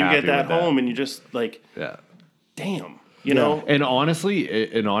 4-pack, and you get that home, and you just damn, you know. And honestly,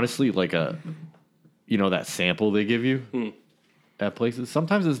 that sample they give you at places,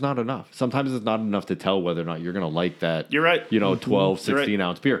 sometimes it's not enough. Sometimes it's not enough to tell whether or not you're going to like that. You're right. 12, 16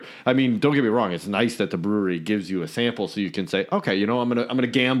 ounce beer. I mean, don't get me wrong. It's nice that the brewery gives you a sample so you can say, okay, I'm gonna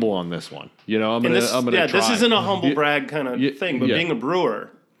gamble on this one. I'm gonna try. This isn't a humble brag kind of thing, but being a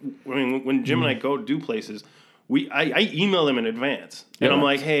brewer. I mean, when Jim and I go do places, I email them in advance, and I'm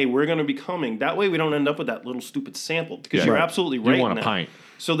like, "Hey, we're going to be coming." That way, we don't end up with that little stupid sample because you're absolutely right. You want a pint,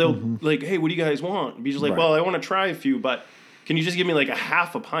 so they'll "Hey, what do you guys want?" Be just like, "Well, I want to try a few, but can you just give me a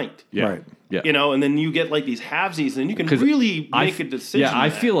half a pint?" Yeah, right. Yeah, and then you get these halvesies, and you can really make a decision. Yeah, I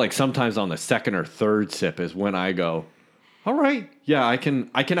feel like sometimes on the second or third sip is when I go, All right. Yeah, I can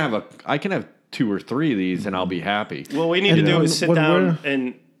have 2 or 3 of these and I'll be happy. What we need to do is sit when down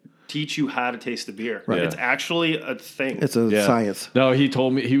and teach you how to taste the beer. Right. It's actually a thing. It's a science. No, he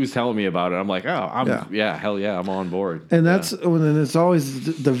was telling me about it. I'm like, oh, hell yeah, I'm on board. And that's and it's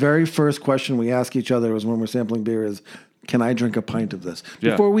always the very first question we ask each other is when we're sampling beer is, can I drink a pint of this?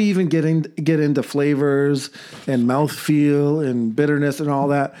 Yeah. Before we even get into flavors and mouthfeel and bitterness and all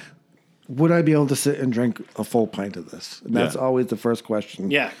that, would I be able to sit and drink a full pint of this? And that's always the first question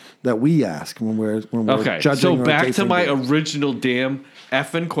that we ask when we're judging. So or back to tasting my beer. original damn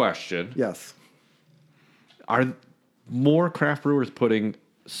effing question. Yes. Are more craft brewers putting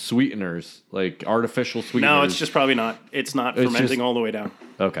sweeteners, like artificial sweeteners? No, it's just probably not. It's not fermenting all the way down.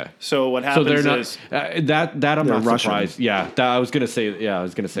 Okay. So what happens they're not, is that I'm not Russian. surprised. Yeah, I was gonna say.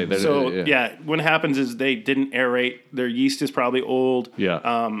 what happens is they didn't aerate. Their yeast is probably old.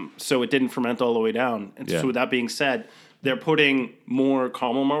 Yeah. So it didn't ferment all the way down. And so with that being said, they're putting more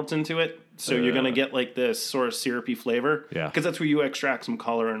caramel malts into it. So you're gonna get like this sort of syrupy flavor. Yeah. Because that's where you extract some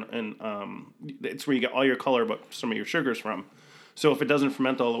color and it's where you get all your color, but some of your sugars from. So if it doesn't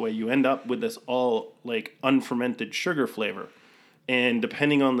ferment all the way, you end up with this all like unfermented sugar flavor. And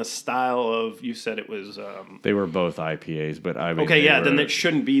depending on the style of, you said it was... they were both IPAs, but I mean... Okay, then it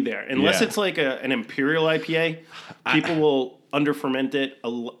shouldn't be there. Unless it's like an Imperial IPA, people will under-ferment it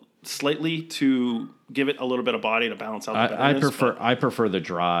slightly to give it a little bit of body to balance out the bitterness. I prefer the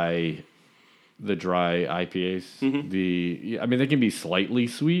dry IPAs. Mm-hmm. I mean, they can be slightly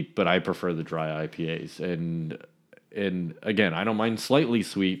sweet, but I prefer the dry IPAs. And again, I don't mind slightly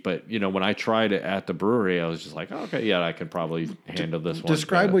sweet, but when I tried it at the brewery, I was just like, oh, okay, yeah, I can probably handle this one.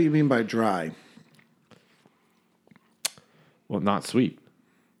 Describe what you mean by dry. Well, not sweet.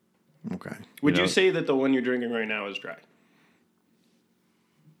 Okay. Would you say that the one you're drinking right now is dry?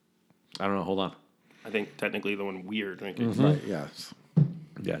 I don't know. Hold on. I think technically the one we're drinking. Right. Yes.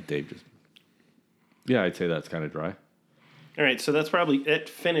 Yeah, Dave just... Yeah, I'd say that's kind of dry. All right, so that's probably it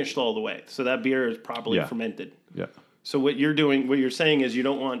finished all the way. So that beer is properly fermented. Yeah. So what you're saying is you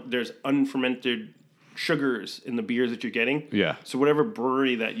don't want, there's unfermented sugars in the beers that you're getting. Yeah. So whatever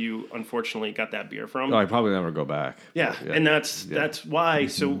brewery that you unfortunately got that beer from. Oh, I probably never go back. Yeah, and that's why.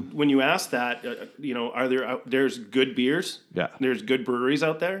 So when you ask that, there's good beers. Yeah. There's good breweries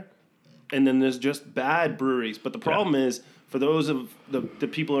out there, and then there's just bad breweries. But the problem is for those of the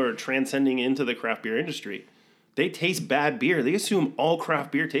people who are transcending into the craft beer industry, they taste bad beer. They assume all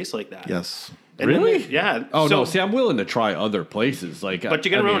craft beer tastes like that. Yes. And really? Yeah. Oh, no. See, I'm willing to try other places. But you got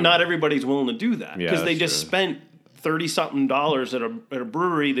to remember, not everybody's willing to do that because they just spent $30-something at a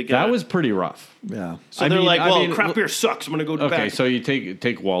brewery to get. That was pretty rough. Yeah. So they're craft beer sucks. I'm going to go back. Okay, so you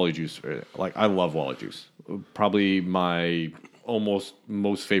take Wally juice. Like, I love Wally juice. Probably my almost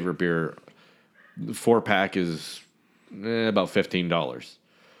most favorite beer. The 4-pack is about $15.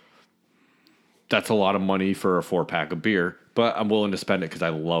 That's a lot of money for a 4-pack of beer, but I'm willing to spend it because I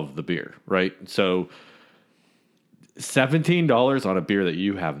love the beer, right? So $17 on a beer that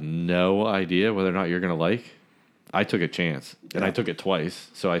you have no idea whether or not you're going to like, I took a chance, and I took it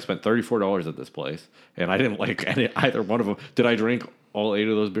twice. So I spent $34 at this place, and I didn't like either one of them. Did I drink all 8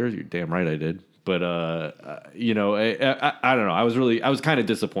 of those beers? You're damn right I did. But, I don't know. I was kind of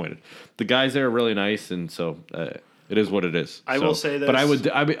disappointed. The guys there are really nice, and so... it is what it is. I will say this. But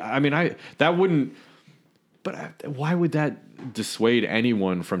why would that dissuade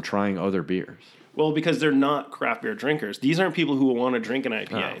anyone from trying other beers? Well, because they're not craft beer drinkers. These aren't people who want to drink an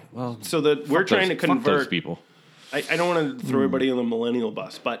IPA. Oh, well, so that we're trying to convert those people. I don't want to throw everybody on the millennial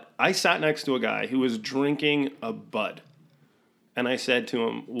bus, but I sat next to a guy who was drinking a Bud. And I said to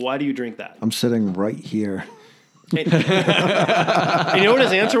him, why do you drink that? I'm sitting right here. And you know what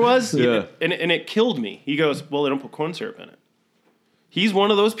his answer was? Yeah. And it killed me. He goes, well, they don't put corn syrup in it. He's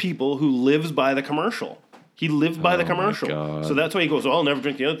one of those people who lives by the commercial. He lived by the commercial. God. So that's why he goes, well, I'll never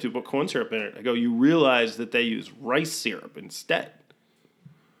drink the other two, put corn syrup in it. I go, you realize that they use rice syrup instead.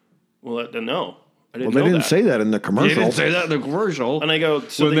 Well, no. I didn't know They didn't that. say that in the commercial. They didn't say that in the commercial. And I go,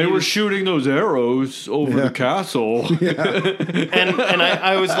 so when they were use- shooting those arrows over the castle. and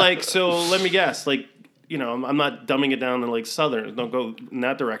I was like, so let me guess, like, I'm not dumbing it down to like Southern. Don't go in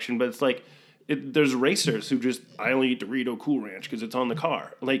that direction. But it's like, there's racers who just, I only eat Dorito Cool Ranch because it's on the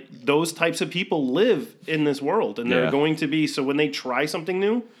car. Like, those types of people live in this world. And they're going to be, so when they try something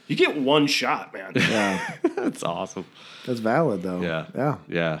new, you get one shot, man. Yeah. That's awesome. That's valid, though.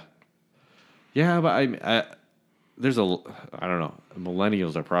 Yeah. Yeah, but there's I don't know.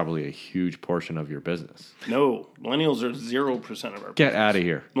 Millennials are probably a huge portion of your business. No, millennials are 0% of our Get business. out of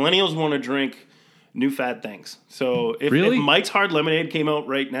here. Millennials want to drink new fad things. So if Really? Mike's Hard Lemonade came out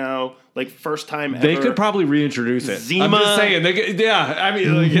right now, like first time ever, They could probably reintroduce it. Zima. I'm just saying. They could, yeah, I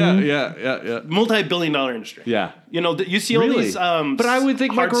mean, like, yeah. multi-billion-dollar industry. Yeah. You know, you see all Really? these But I would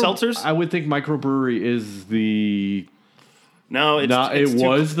think hard seltzers. I would think microbrewery is the. No, it's It too-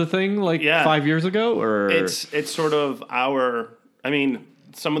 was the thing like Yeah. 5 years ago, or It's sort of our. I mean,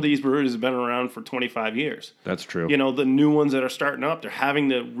 some of these breweries have been around for 25 years. That's true. You know, the new ones that are starting up, they're having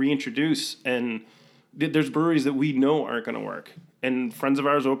to reintroduce, and there's breweries that we know aren't going to work. And friends of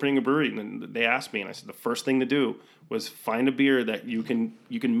ours opening a brewery, and they asked me, and I said the first thing to do was find a beer that you can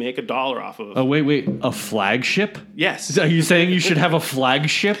make $1 off of. Oh wait, a flagship? Yes. Are you saying you should have a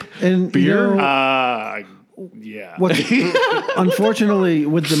flagship And beer? you know, Yeah. what's, unfortunately,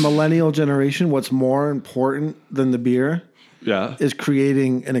 with the millennial generation, what's more important than the beer yeah. is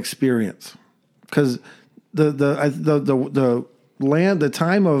creating an experience. Because the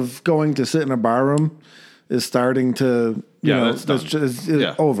time of going to sit in a bar room is starting to that's done. is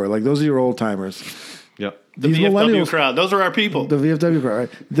Yeah. over. Like those are your old timers. Yep. The These VFW millennials, crowd. Those are our people. the VFW crowd, right?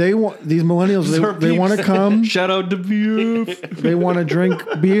 They want these millennials. They want to come. Shout out to VF. They want to drink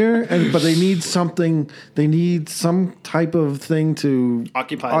beer, but they need something. They need some type of thing to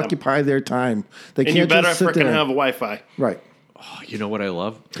Occupy their time. They and can't you better just sit frickin' there. have Wi-Fi. Right. You know what I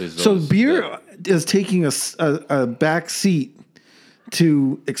love is So those- beer is taking a back seat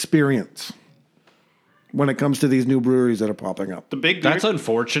to experience when it comes to these new breweries that are popping up. The big That's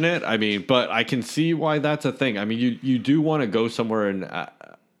unfortunate. I mean, but I can see why that's a thing. I mean, you do want to go somewhere and.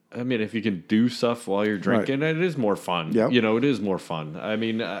 I mean, if you can do stuff while you're drinking, it is more fun. Yep. You know, it is more fun. I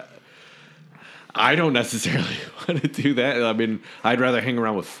mean, I don't necessarily want to do that. I mean, I'd rather hang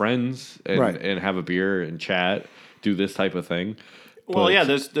around with friends and have a beer and chat, do this type of thing. Well, But- yeah,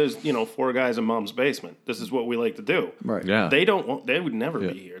 there's 4 guys in mom's basement. This is what we like to do. Right. Yeah. They would never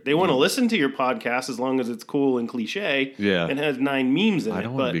be here. They want to listen to your podcast as long as it's cool and cliche. Yeah. And has 9 memes in I it.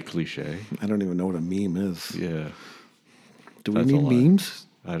 don't But want to be cliche. I don't even know what a meme is. Yeah. Do we That's a need lot. memes?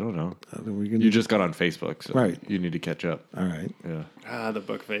 I don't know. We can- You just got on Facebook, so Right. you need to catch up. All right. Yeah. the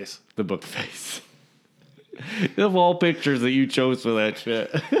book face. The book face. The wall pictures that you chose for that shit.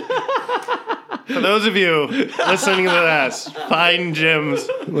 For those of you listening to this, find Jim's,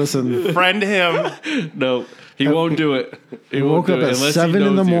 Listen, friend him. No, he won't do it. He I won't woke up do it at unless he 7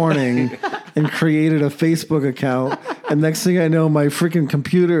 in the knows you. morning and created a Facebook account. And next thing I know, my freaking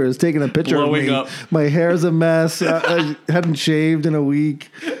computer is taking a picture Blowing of me. up. My hair's a mess. I hadn't shaved in a week.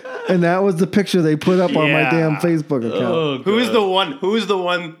 And that was the picture they put up on my Yeah. damn Facebook account. Oh, Who's the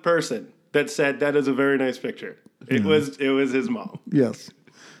one person that said that is a very nice picture? It was his mom. Yes.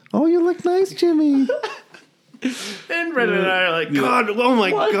 Oh, you look nice, Jimmy. And Brendan and I are like, God, oh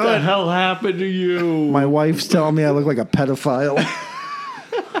my what the God. hell happened to you? My wife's telling me I look like a pedophile.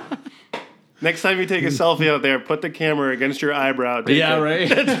 Next time you take a selfie out there, put the camera against your eyebrow. Take Yeah, it. right.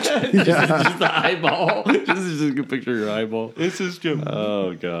 just the eyeball. This is just a good picture of your eyeball. This is Jim.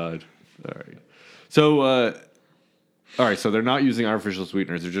 Oh God. All right. So, all right. So they're not using artificial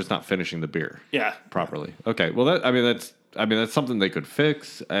sweeteners. They're just not finishing the beer Yeah. properly. Okay. Well, that's something they could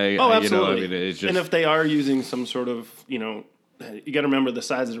fix. Oh, absolutely. It's just And if they are using some sort of, you got to remember the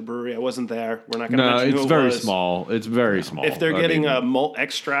size of the brewery. I wasn't there. We're not going to mention who it's it very was. small. It's very small. If they're I getting mean, a malt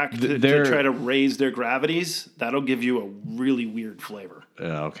extract to they're- try to raise their gravities, that'll give you a really weird flavor.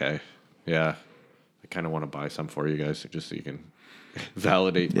 yeah, okay. Yeah. I kind of want to buy some for you guys just so you can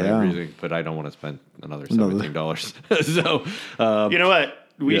validate my Yeah. reasoning, but I don't want to spend another $17. So, You know what?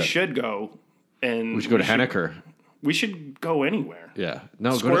 We yeah. should go and we should go to Henniker. We should go anywhere. Yeah.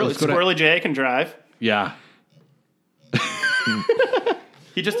 No, Squirrely, Squirrely J can drive. Yeah.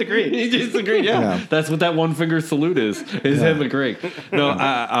 He just agreed. He just agreed. Yeah. That's what that one finger salute is him agreeing. No,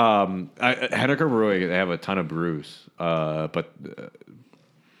 Henniker Brewing, they have a ton of brews, but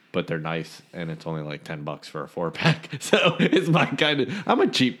they're nice, and it's only like $10 for a 4-pack. So it's my kind of. I'm a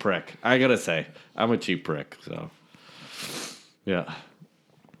cheap prick. I gotta say, I'm a cheap prick. So yeah.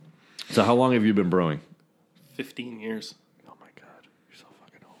 So how long have you been brewing? 15 years. Oh my God, you're so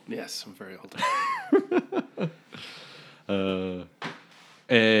fucking old. Yes, I'm very old.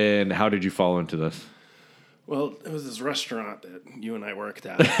 And how did you fall into this? Well, it was this restaurant that you and I worked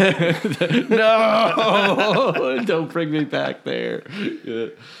at. No, don't bring me back there. Yeah.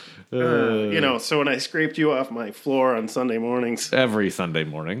 So when I scraped you off my floor on Sunday mornings, Every Sunday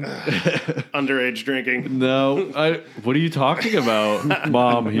morning. underage drinking. No, what are you talking about,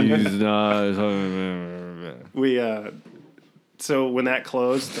 Mom? He's not. So when that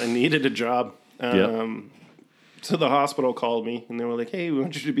closed, I needed a job. So the hospital called me and they were like, "Hey, we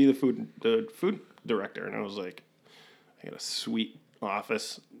want you to be the food director." And I was like, "I got a sweet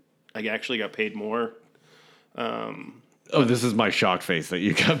office I actually got paid more. Oh, this is my shocked face that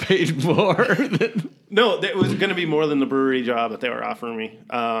you got paid more. No, it was going to be more than the brewery job that they were offering me.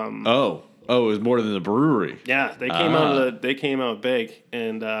 Oh, it was more than the brewery. Yeah, they came out big,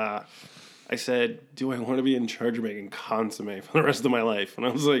 and I said, "Do I want to be in charge of making consommé for the rest of my life?" And I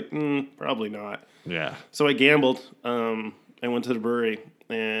was like, "Probably not." Yeah. So I gambled. I went to the brewery,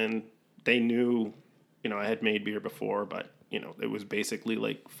 and they knew, I had made beer before, but it was basically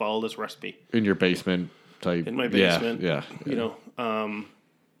like follow this recipe In your basement type. in my basement. Yeah.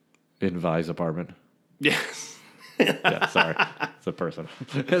 In Vi's apartment. Yes. Yeah, sorry. It's a personal.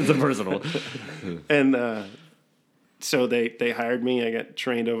 And so they hired me. I got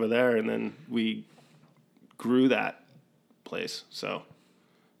trained over there, and then we grew that place. So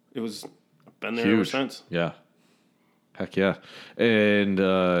it was been there ever since. Yeah. Heck yeah. And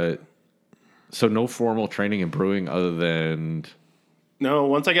so no formal training in brewing other than... No,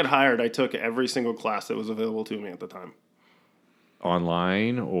 once I got hired, I took every single class that was available to me at the time.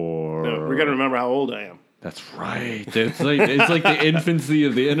 Online or... No, we got to remember how old I am. That's right. It's like the infancy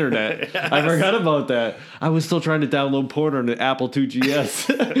of the internet. Yes. I forgot about that. I was still trying to download porn on the Apple IIgs.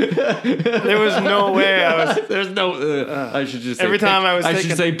 There was no way I was. There's no. I should just say every time I was. I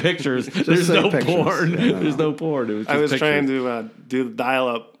should say pictures. There's no porn. Yeah. There's no porn. It was just I was pictures. Trying to do the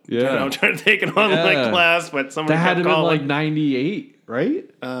dial-up. Yeah. Trying to take an online class, but somebody that had kept to been calling. like 98, right?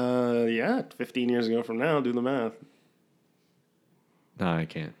 Yeah, 15 years ago from now. Do the math. No, I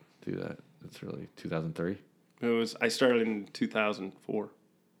can't do that. It's really 2003. I started in 2004.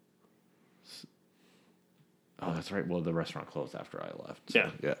 Oh, that's right. Well, the restaurant closed after I left.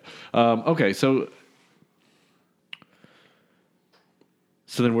 So, yeah. Okay, so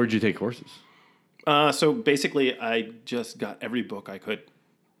then where'd you take courses? So basically, I just got every book I could.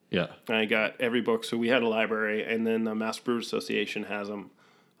 Yeah. I got every book. So we had a library, and then the Mass Brewers Association has them.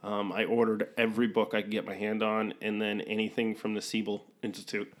 I ordered every book I could get my hand on, and then anything from the Siebel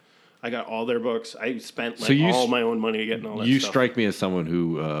Institute. I got all their books. I spent all my own money getting all that stuff. You strike me as someone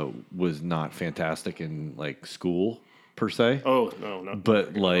who was not fantastic in like school per se. Oh, no.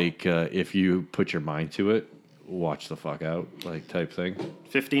 But like if you put your mind to it, watch the fuck out, like type thing.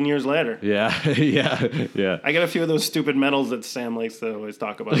 15 years later. Yeah. Yeah. I got a few of those stupid medals that Sam likes to always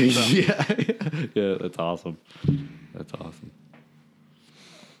talk about. So. Yeah, that's awesome. That's awesome.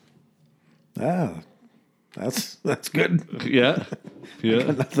 Ah, that's good. Yeah.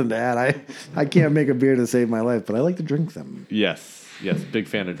 Got nothing to add. I can't make a beer to save my life, but I like to drink them. Yes. Big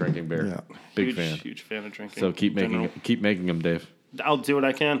fan of drinking beer. Yeah. Big fan. Huge fan of drinking. So keep making them, Dave. I'll do what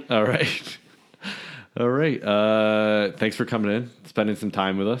I can. All right. Thanks for coming in, spending some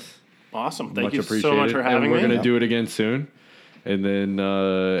time with us. Awesome. Thank you so much for having me. We're going to do it again soon. And then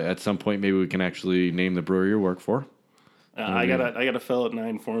at some point, maybe we can actually name the brewery you work for. I gotta fill out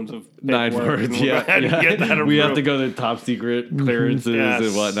 9 forms of 9 forms. Yeah. We have to go to top secret clearances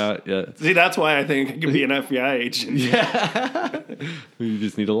and whatnot. Yeah. See, that's why I think I could be an FBI agent. Yeah. You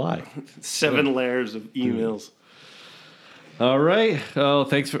just need to lie. 7 layers of emails. All right. Well,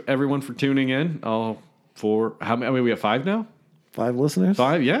 thanks for everyone for tuning in. For how many? We have 5 now. 5 listeners.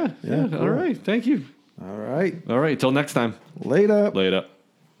 5. Yeah. Cool. All right. Thank you. All right. Till next time. Later.